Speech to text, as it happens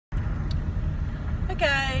Hi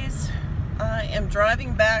guys, I am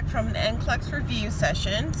driving back from an NCLEX review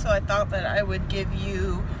session, so I thought that I would give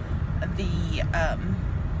you the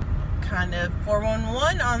kind of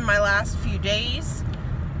 411 on my last few days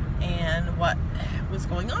and what was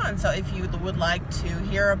going on. So if you would like to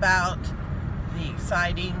hear about the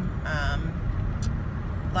exciting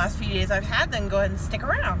last few days I've had, then go ahead and stick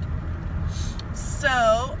around. So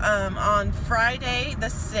on Friday the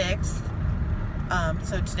 6th,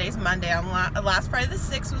 so today's Monday, on last Friday the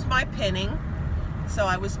 6th was my pinning. So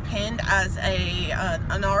I was pinned as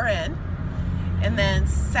an RN. And then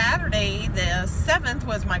Saturday the 7th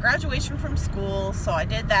was my graduation from school, so I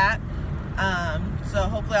did that. So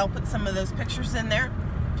hopefully I'll put some of those pictures in there.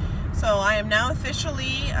 So I am now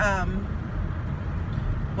officially,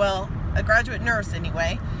 well, a graduate nurse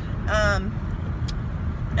anyway. And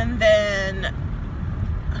then,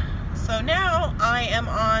 so now I am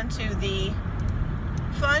on to the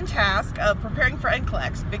fun task of preparing for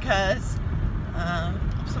NCLEX, because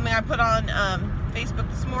something I put on Facebook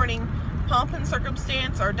this morning, Pomp and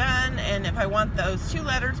Circumstance are done, and if I want those 2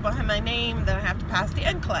 letters behind my name, then I have to pass the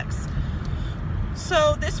NCLEX.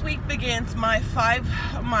 So this week begins my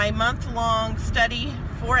month-long study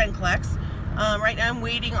for NCLEX. Right now I'm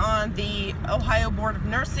waiting on the Ohio Board of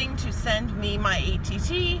Nursing to send me my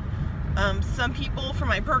ATT. Some people from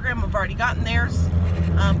my program have already gotten theirs,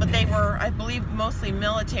 but they were, I believe, mostly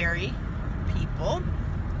military people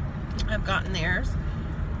have gotten theirs,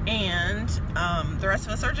 and the rest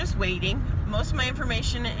of us are just waiting. Most of my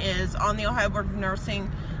information is on the Ohio Board of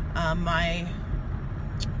Nursing.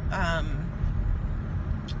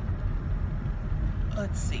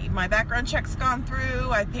 Let's see, my background check's gone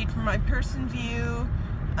through. I paid for my person view.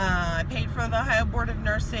 I paid for the Ohio Board of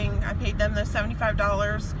Nursing. I paid them those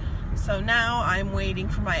 $75. So now I'm waiting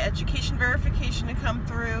for my education verification to come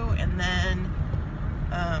through, and then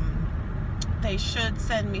they should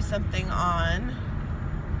send me something on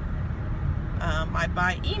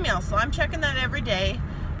by email. So I'm checking that every day,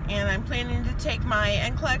 and I'm planning to take my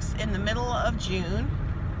NCLEX in the middle of June.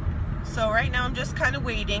 So right now I'm just kind of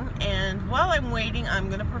waiting, and while I'm waiting I'm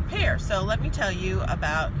going to prepare. So let me tell you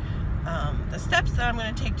about the steps that I'm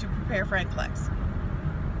going to take to prepare for NCLEX.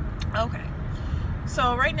 Okay.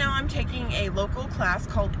 So right now I'm taking a local class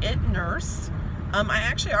called It Nurse. I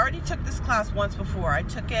actually already took this class once before. I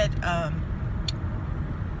took it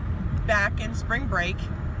back in spring break,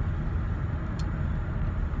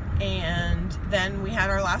 and then we had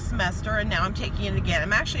our last semester, and now I'm taking it again.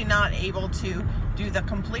 I'm actually not able to do the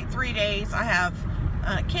complete 3 days. I have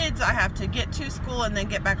kids I have to get to school and then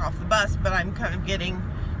get back off the bus, but I'm kind of getting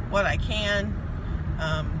what I can.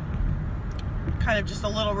 Kind of just a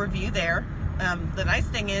little review there. The nice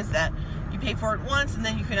thing is that you pay for it once, and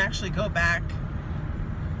then you can actually go back.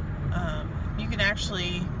 You can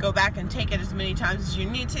actually go back and take it as many times as you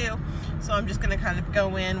need to. So I'm just going to kind of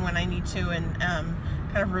go in when I need to and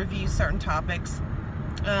kind of review certain topics.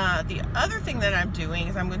 The other thing that I'm doing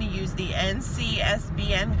is I'm going to use the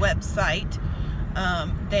NCSBN website.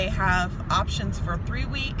 They have options for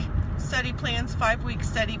 3-week study plans, 5-week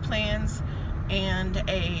study plans, and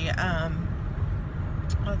a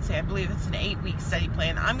let's see, I believe it's an 8-week study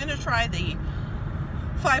plan. I'm going to try the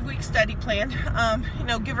 5-week study plan. You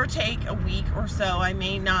know, give or take a week or so. I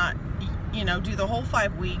may not, you know, do the whole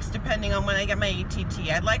 5 weeks depending on when I get my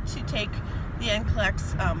ATT. I'd like to take the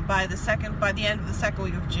NCLEX by the end of the 2nd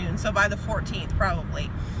week of June, so by the 14th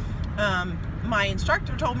probably. My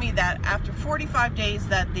instructor told me that after 45 days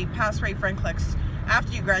that the pass rate for NCLEX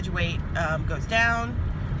after you graduate goes down.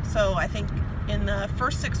 So I think in the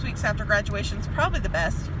first 6 weeks after graduation is probably the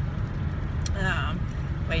best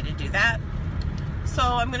way to do that. So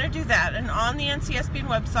I'm going to do that, and on the NCSBN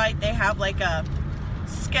website they have like a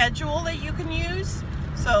schedule that you can use.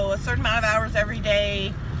 So a certain amount of hours every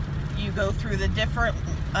day. You go through the different,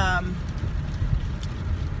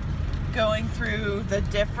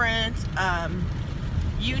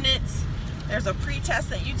 units. There's a pre-test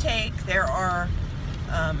that you take. There are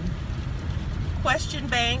question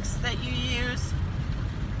banks that you use.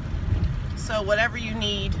 So whatever you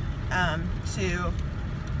need to,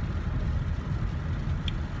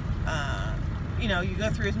 you know, you go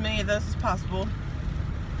through as many of those as possible.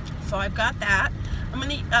 So I've got that.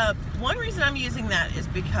 One reason I'm using that is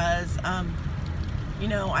because, you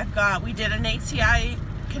know, we did an HCI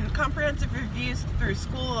comprehensive reviews through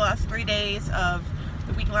school the last 3 days of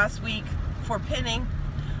the week last week for pinning.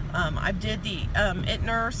 I did the It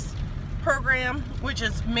Nurse program, which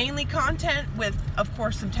is mainly content with, of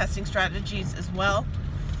course, some testing strategies as well,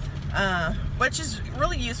 which is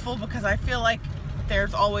really useful because I feel like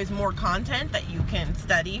there's always more content that you can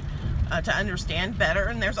study to understand better,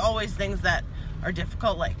 and there's always things that are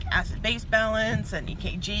difficult, like acid-base balance and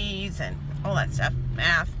EKGs and all that stuff,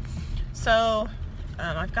 math. So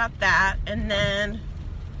I've got that, and then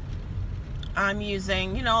I'm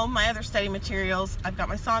using, you know, my other study materials. I've got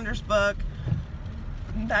my Saunders book,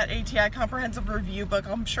 that ATI Comprehensive Review book.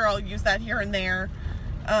 I'm sure I'll use that here and there.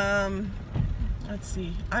 Let's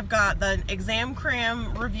see. I've got the Exam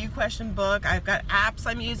Cram Review Question book. I've got apps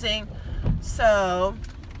I'm using. So,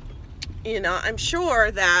 you know, I'm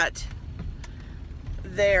sure that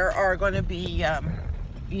there are going to be,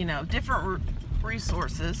 you know, different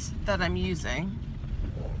resources that I'm using.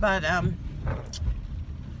 But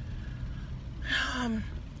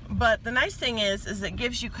the nice thing is it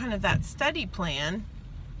gives you kind of that study plan,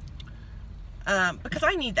 because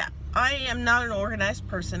I need that. I am not an organized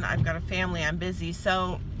person. I've got a family. I'm busy.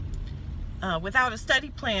 So without a study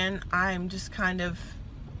plan, I'm just kind of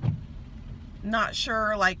not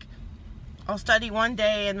sure. Like, I'll study one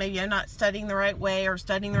day and maybe I'm not studying the right way or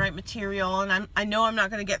studying the right material, and I know I'm not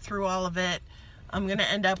going to get through all of it. I'm going to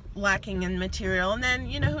end up lacking in material, and then,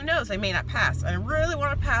 you know, who knows, I may not pass. I really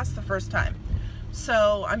want to pass the first time.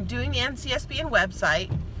 So I'm doing the NCSBN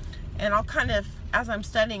website, and I'll kind of, as I'm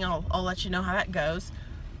studying, I'll let you know how that goes.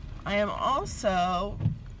 I am also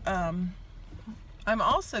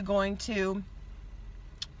going to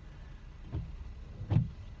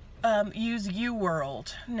use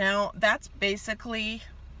UWorld. Now, that's basically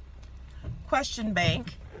question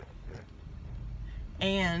bank,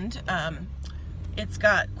 and it's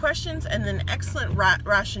got questions and then excellent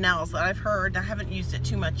rationales that I've heard. I haven't used it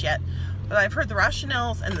too much yet, but I've heard the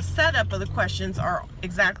rationales and the setup of the questions are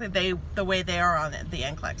exactly the way they are on the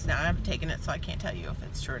NCLEX. Now, I haven't taken it, so I can't tell you if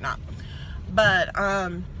it's true or not. But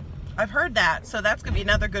I've heard that, so that's going to be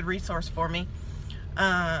another good resource for me.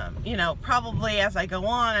 You know, probably as I go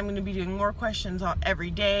on, I'm going to be doing more questions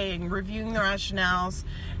every day and reviewing the rationales.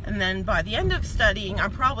 And then by the end of studying,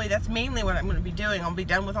 that's mainly what I'm going to be doing. I'll be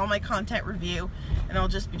done with all my content review, and I'll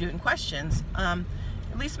just be doing questions.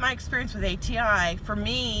 At least my experience with ATI, for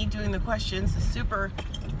me, doing the questions is super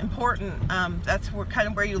important. That's kind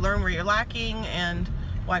of where you learn where you're lacking and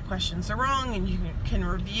why questions are wrong, and you can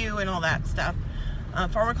review and all that stuff.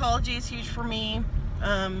 Pharmacology is huge for me.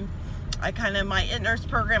 My nurse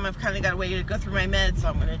program, I've kind of got a way to go through my meds, so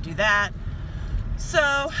I'm going to do that.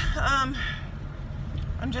 So,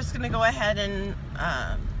 I'm just going to go ahead and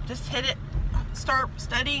just hit it, start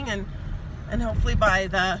studying, and hopefully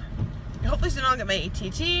soon I'll get my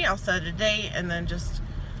ATT, I'll set a date, and then just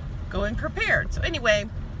go in prepared. So anyway,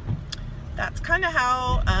 that's kind of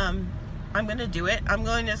how I'm going to do it. I'm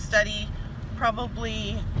going to study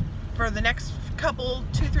probably for the next couple,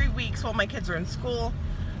 2-3 weeks while my kids are in school.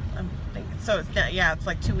 It's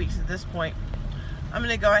like 2 weeks at this point. I'm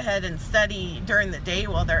going to go ahead and study during the day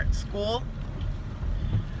while they're at school.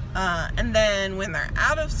 And then when they're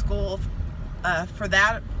out of school, for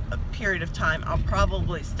that period of time, I'll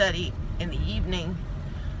probably study in the evening,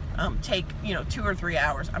 take, 2 or 3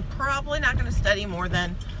 hours. I'm probably not going to study more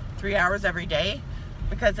than 3 hours every day,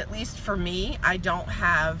 because at least for me, I don't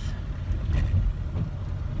have,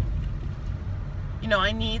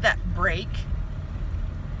 I need that break,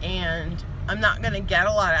 and I'm not going to get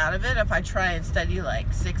a lot out of it if I try and study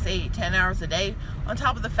like 6, 8, 10 hours a day, on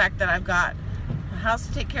top of the fact that I've got a house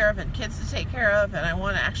to take care of and kids to take care of, and I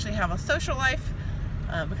want to actually have a social life,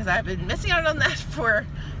 because I've been missing out on that for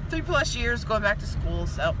 3+ years going back to school.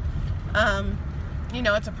 So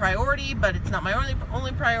it's a priority, but it's not my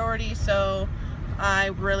only priority. So I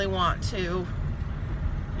really want to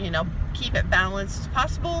keep it balanced as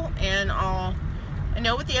possible. And I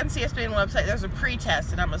know with the NCSBN website there's a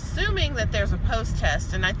pre-test, and I'm assuming that there's a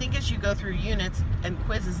post-test, and I think as you go through units and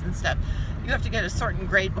quizzes and stuff, you have to get a certain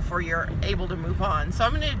grade before you're able to move on. So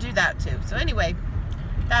I'm going to do that too. So anyway,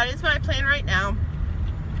 that is my plan right now.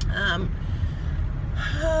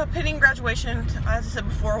 Pinning graduation, as I said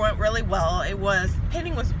before, went really well.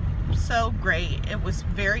 Pinning was so great. It was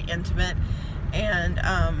very intimate and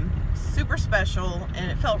super special, and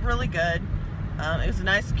it felt really good. It was a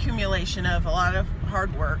nice accumulation of a lot of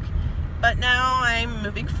hard work. But now I'm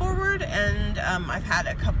moving forward, and I've had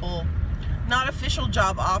a couple, not official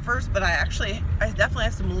job offers, but I definitely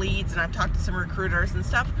have some leads, and I've talked to some recruiters and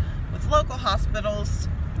stuff with local hospitals.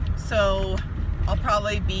 So I'll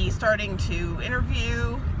probably be starting to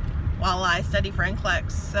interview while I study for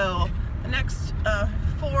NCLEX. So the next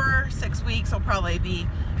 4-6 weeks will probably be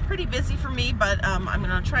pretty busy for me, but I'm going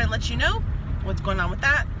to try and let you know what's going on with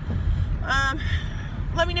that.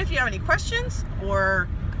 Let me know if you have any questions or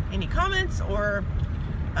any comments or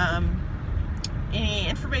any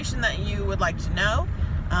information that you would like to know.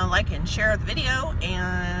 Like and share the video,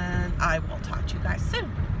 and I will talk to you guys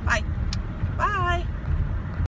soon.